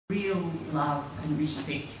real love and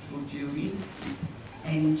respect for Julian,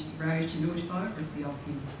 and wrote an autobiography of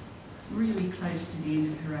him, really close to the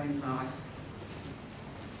end of her own life.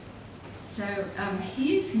 So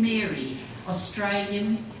here's Mary,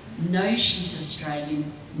 Australian, knows she's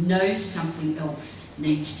Australian, knows something else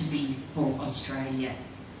needs to be for Australia,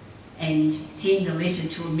 and penned a letter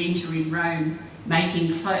to a mentor in Rome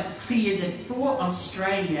making clear that for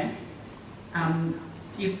Australia,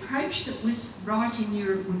 the approach that was right in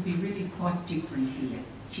Europe would be really quite different here.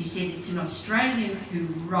 She said it's an Australian who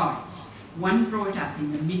writes, one brought up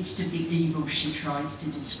in the midst of the evil she tries to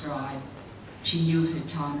describe. She knew her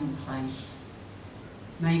time and place.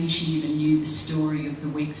 Maybe she even knew the story of the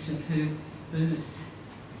weeks of her birth.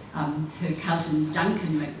 Her cousin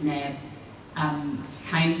Duncan McNabb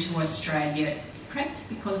came to Australia, perhaps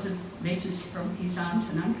because of letters from his aunt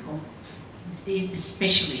and uncle.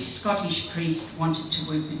 Especially, Scottish priest wanted to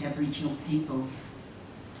work with Aboriginal people.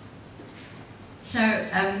 So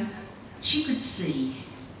she could see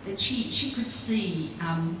that she could see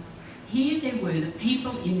here there were the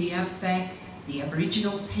people in the outback, the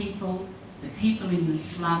Aboriginal people, the people in the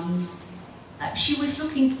slums. She was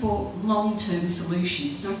looking for long-term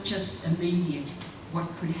solutions, not just immediate what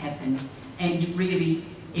could happen. And really,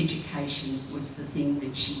 education was the thing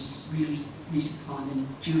that she really lit upon, and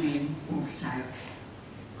Julian also.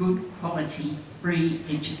 Good quality, free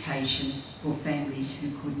education for families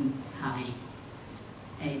who couldn't pay.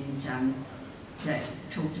 And they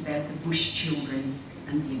talked about the bush children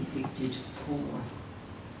and the inflicted poor.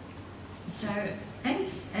 So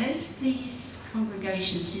as these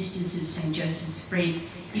congregation sisters of St. Joseph's spread,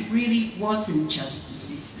 it really wasn't just the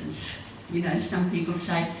sisters. You know, some people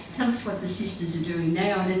say, tell us what the sisters are doing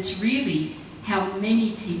now, and it's really how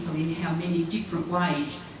many people in how many different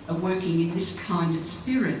ways are working in this kind of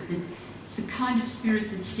spirit. It's the kind of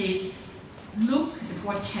spirit that says, look at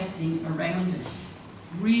what's happening around us,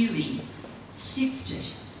 really sift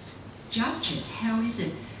it, judge it, how is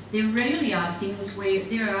it? There really are things where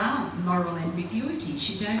there are moral ambiguities.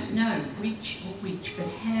 You don't know which or which, but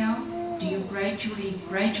how do you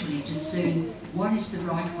gradually discern what is the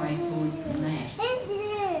right way forward from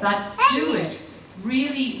that? But do it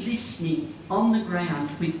really listening on the ground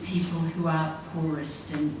with people who are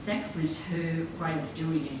poorest, and that was her way of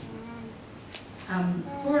doing it.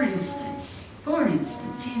 For instance,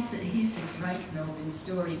 here's a great Melbourne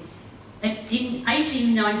story. In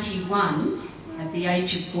 1891, at the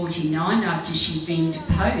age of 49, after she'd been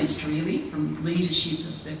deposed really from leadership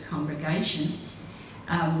of the congregation,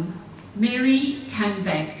 Mary came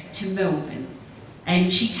back to Melbourne,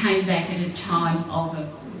 and she came back at a time of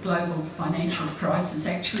a global financial crisis,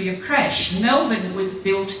 actually a crash. Melbourne was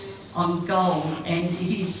built on gold, and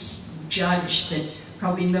it is judged that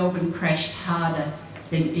probably Melbourne crashed harder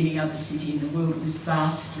than any other city in the world. It was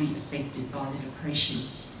vastly affected by the Depression.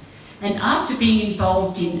 And after being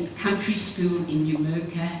involved in country school in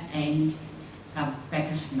Numurkah and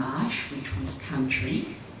Bacchus Marsh, which was country,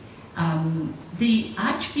 the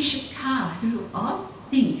Archbishop Carr, who I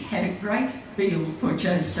think had a great feel for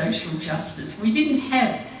Joe's social justice. We didn't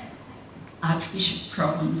have Archbishop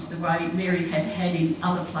problems the way Mary had had in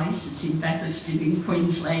other places, in Bathurst and in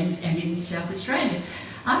Queensland and in South Australia.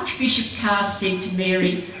 Archbishop Carr said to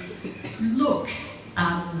Mary, look,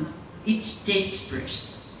 it's desperate.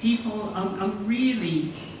 People, I'm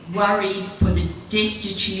really worried for the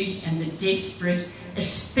destitute and the desperate,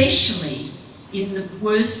 especially in the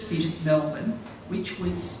worst bit of Melbourne, which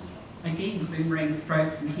was, again, the boomerang throw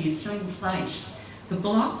from here, same place. The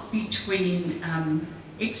block between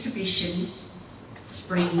Exhibition,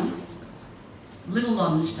 Spring, Little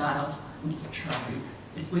Lonsdale and Latrobe.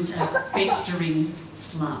 It was a festering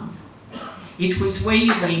slum. It was where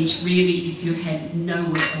you went, really, if you had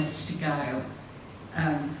nowhere else to go.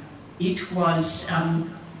 It was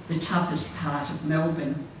the toughest part of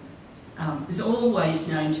Melbourne. It was always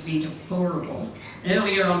known to be deplorable.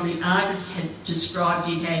 Earlier on, the Argus had described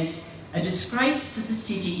it as a disgrace to the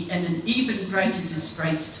city and an even greater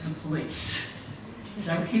disgrace to the police.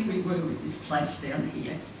 So here we were with this place down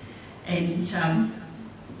here. And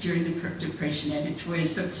during the Depression at its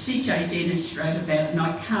worst, C.J. Dennis wrote about it, and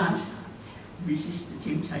I can't resist the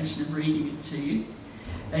temptation of reading it to you.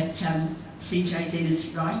 But C.J.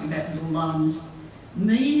 Dennis writing about little lines,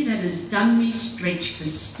 me that has done me stretch for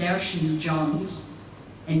Stouchen Johns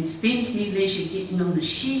and spends me leisure getting on the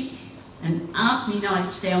ship and aren't me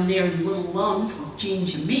nights down there in little lawns with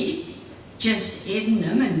Ginger Mick, just edding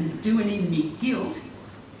them and doing in me guilt.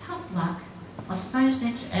 Tough luck, I suppose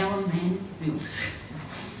that's our man's built.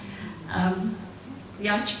 The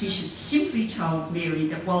Archbishop simply told Mary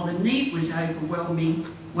that while the need was overwhelming,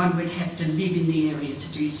 one would have to live in the area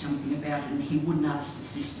to do something about it, and he wouldn't ask the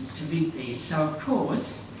sisters to live there. So, of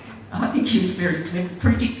course, I think he was very clever.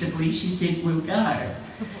 Predictably, she said, we'll go.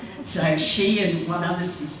 So she and one other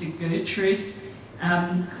sister, Gertrude,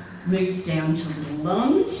 moved down to Little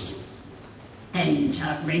Lons and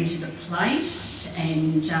rented a place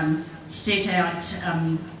and set out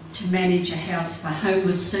to manage a house for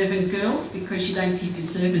homeless servant girls, because you don't keep your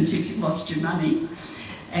servants if you've lost your money.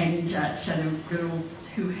 And so there were girls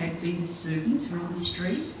who had been servants who were on the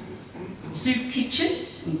street. Soup kitchen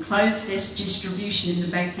and clothes distribution in the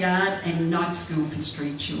backyard, and night school for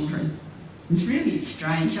street children. It's really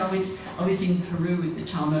strange. I was in Peru at the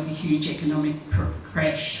time of a huge economic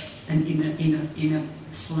crash, and in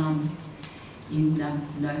a slum in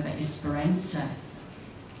Nova Esperanza,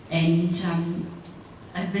 and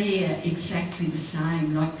there exactly the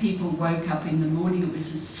same. Like, people woke up in the morning, it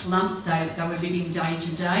was a slump. They were living day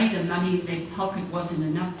to day. The money in their pocket wasn't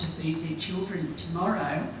enough to feed their children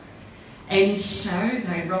tomorrow. And so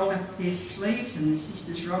they rolled up their sleeves, and the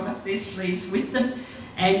sisters rolled up their sleeves with them,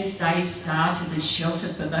 and they started a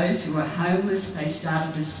shelter for those who were homeless. They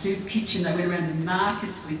started a soup kitchen. They went around the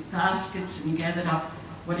markets with baskets and gathered up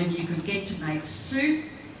whatever you could get to make soup,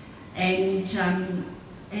 and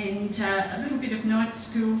a little bit of night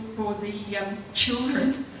school for the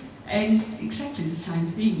children, and exactly the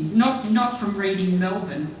same thing. Not from reading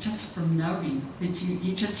Melbourne, just from knowing that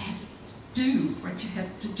you just have to do what you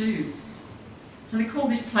have to do. So they call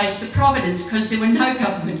this place the Providence, because there were no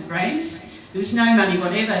government grants, there was no money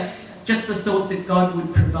whatever, just the thought that God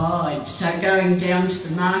would provide. So going down to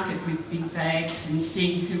the market with big bags and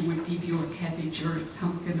seeing who would give you a cabbage or a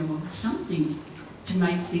pumpkin or something to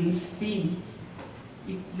make things thin.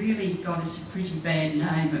 It really got us a pretty bad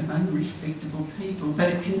name among respectable people, but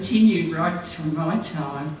it continued right to my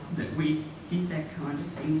time that we did that kind of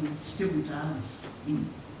thing, and it still does in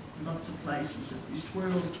lots of places of this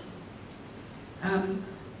world.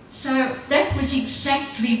 So that was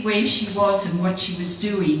exactly where she was and what she was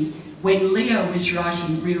doing when Leo was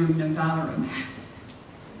writing Rerum Novarum.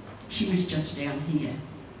 She was just down here.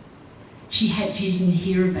 She didn't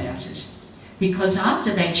hear about it, because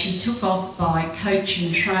after that she took off by coach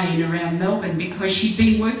and train around Melbourne, because she'd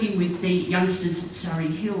been working with the youngsters at Surrey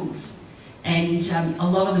Hills, and a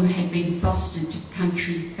lot of them had been fostered to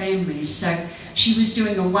country families. So she was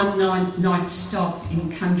doing a one-night stop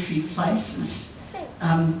in country places,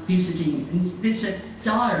 visiting. And there's a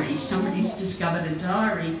diary, somebody's discovered a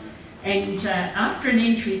diary, and after an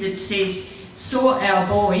entry that says, "Saw our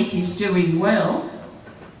boy, he's doing well,"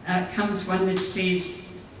 comes one that says,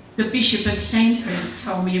 "The Bishop of Sandhurst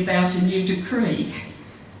told me about a new decree,"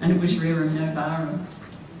 and it was Rerum Novarum.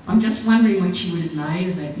 I'm just wondering what she would have made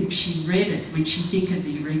of it. If she read it, would she think of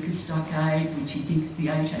the Eureka Stockade? Would she think of the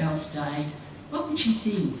 8 Hours Day? What would she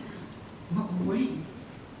think? What were we?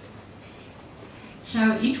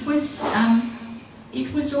 So it was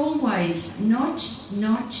always not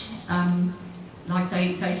like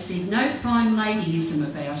they said, no fine ladyism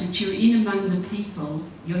about it. You're in among the people,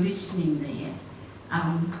 you're listening there.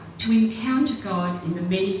 To encounter God in the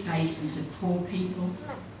many faces of poor people,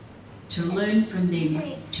 to learn from them,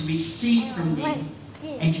 to receive from them,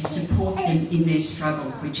 and to support them in their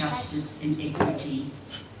struggle for justice and equity.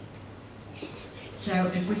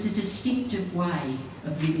 So it was a distinctive way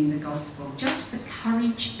of living the gospel, just the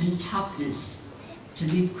courage and toughness to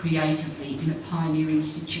live creatively in a pioneering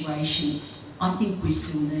situation. I think we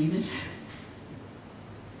still need it.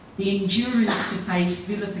 The endurance to face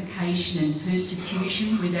vilification and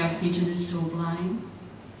persecution without bitterness or blame.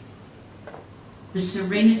 The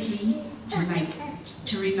serenity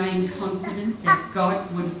to remain confident that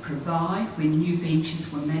God would provide when new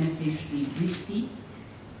ventures were manifestly risky.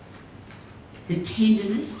 The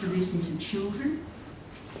tenderness to listen to children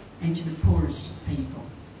and to the poorest of people.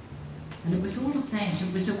 And it was all of that.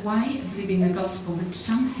 It was a way of living the gospel that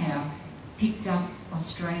somehow picked up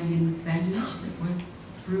Australian values that were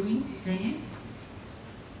brewing there.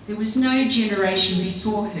 There was no generation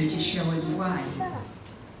before her to show her the way.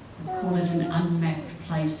 I call it an unmapped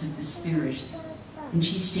place of the Spirit. And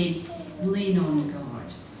she said, lean on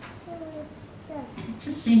God. And it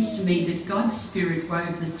just seems to me that God's Spirit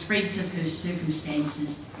wove the threads of her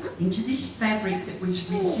circumstances into this fabric that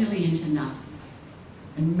was resilient enough,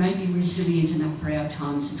 and maybe resilient enough for our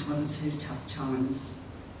times as well as her tough times.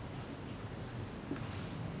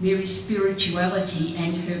 Mary's spirituality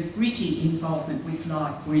and her gritty involvement with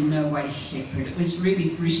life were in no way separate. It was really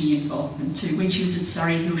gritty involvement too. When she was at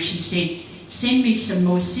Surrey Hills, she said, send me some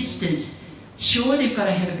more sisters. Sure, they've got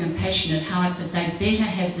to have a compassionate heart, but they'd better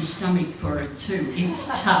have the stomach for it too. It's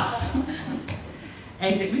tough.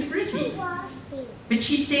 And it was gritty. But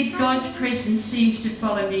she said, God's presence seems to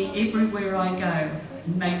follow me everywhere I go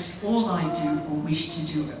and makes all I do or wish to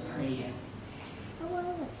do a prayer.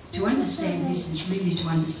 To understand this is really to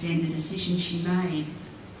understand the decision she made.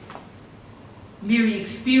 Mary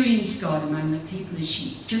experienced God among the people as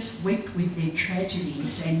she just wept with their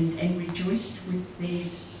tragedies and rejoiced with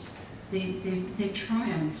their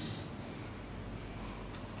triumphs.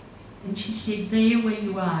 And she said, there where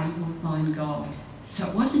you are, you will find God. So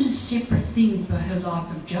it wasn't a separate thing for her life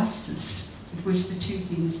of justice. It was the two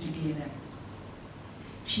things together.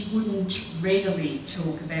 She wouldn't readily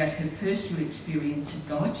talk about her personal experience of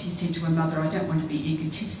God. She said to her mother, I don't want to be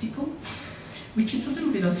egotistical, which is a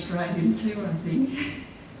little bit Australian too, I think.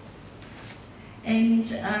 And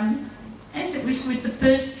as it was with the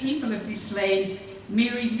first people of this land,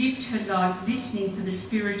 Mary lived her life listening for the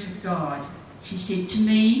Spirit of God. She said, to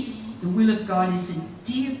me, the will of God is a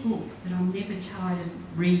dear book that I'm never tired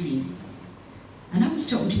of reading. And I was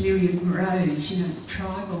talking to Miriam Rose, you know, the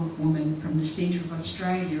tribal woman from the centre of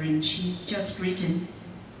Australia, and she's just written,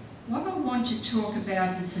 what I want to talk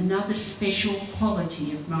about is another special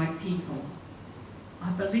quality of my people. I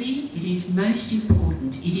believe it is most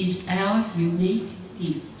important. It is our unique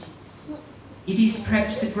gift. It is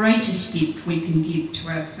perhaps the greatest gift we can give to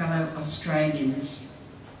our fellow Australians.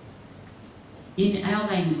 In our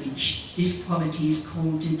language, this quality is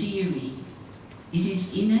called dediri. It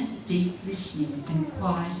is inner, deep listening and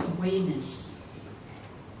quiet awareness.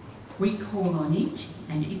 We call on it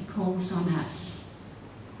and it calls on us.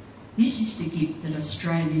 This is the gift that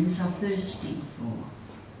Australians are thirsting for.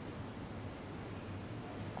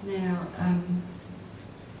 Now,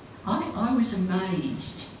 I was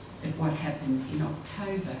amazed at what happened in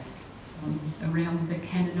October around the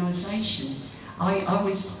canonisation. I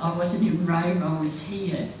wasn't in Rome, I was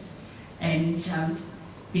here, and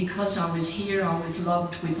because I was here, I was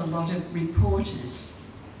lobbed with a lot of reporters.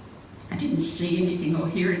 I didn't see anything or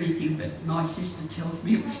hear anything, but my sister tells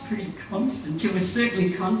me it was pretty constant. It was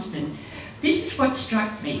certainly constant. This is what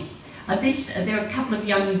struck me. There are a couple of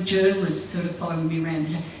young journalists sort of following me around.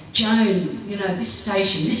 They say, Joan, you know, this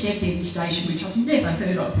station, this FM station, which I've never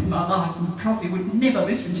heard of in my life and probably would never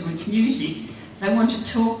listen to its music, they want to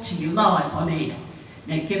talk to you live on air.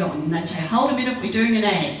 Now get on. And they'd say, hold a minute, we're doing an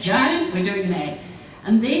ad. Joan, we're doing an ad.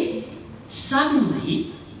 And then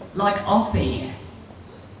suddenly, like off air,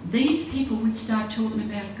 these people would start talking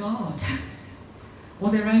about God or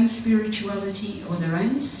their own spirituality or their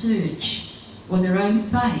own search or their own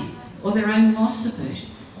faith or their own loss of it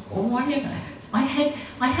or whatever. I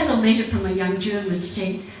had a letter from a young journalist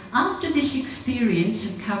saying, after this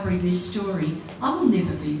experience of covering this story, I will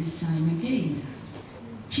never be the same again.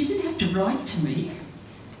 She didn't have to write to me.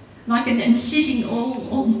 Like, and sitting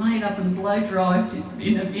all made up and blow-dried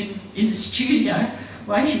in a studio,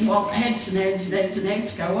 waiting while ads and ads and ads and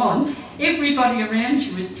ads go on, everybody around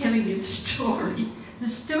you is telling you the story. The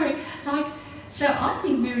story, like, so I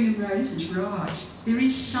think Miriam Rose is right. There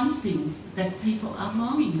is something that people are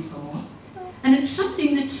longing for, and it's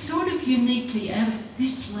something that's sort of uniquely out of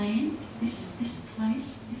this land, this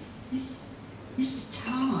place, this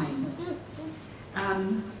time.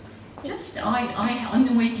 On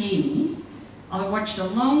the weekend, I watched a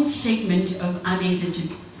long segment of unedited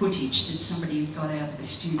footage that somebody had got out of the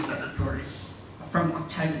studio for us from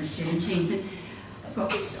October the 17th. And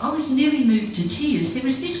I was nearly moved to tears. There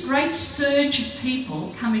was this great surge of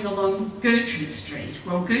people coming along Gertrude Street.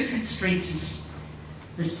 Well, Gertrude Street is,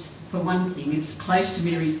 for one thing, is close to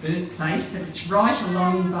Mary's birthplace, but it's right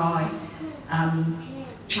along by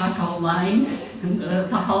Charcoal Lane and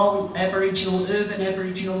the whole urban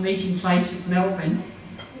Aboriginal meeting place of Melbourne.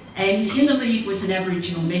 And in the lead was an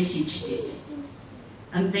Aboriginal message stick.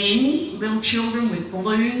 And then little children with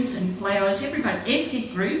balloons and flowers, everybody,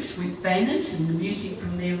 ethnic groups with banners and the music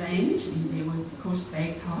from their land. And there were, of course,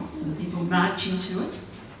 bagpipes and people marching to it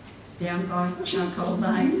down by Charcoal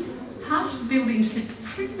Lane, past the buildings that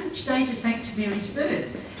pretty much dated back to Mary's birth.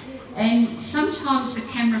 And sometimes the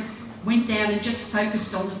camera went down and just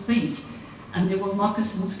focused on the feet. And there were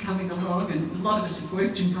moccasins coming along, and a lot of us have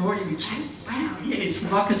worked in embroidery. We'd say, wow,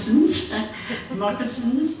 yes, moccasins,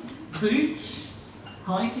 moccasins, boots,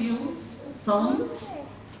 high heels, thongs,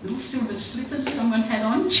 little silver slippers someone had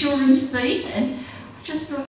on, children's feet, and I just thought,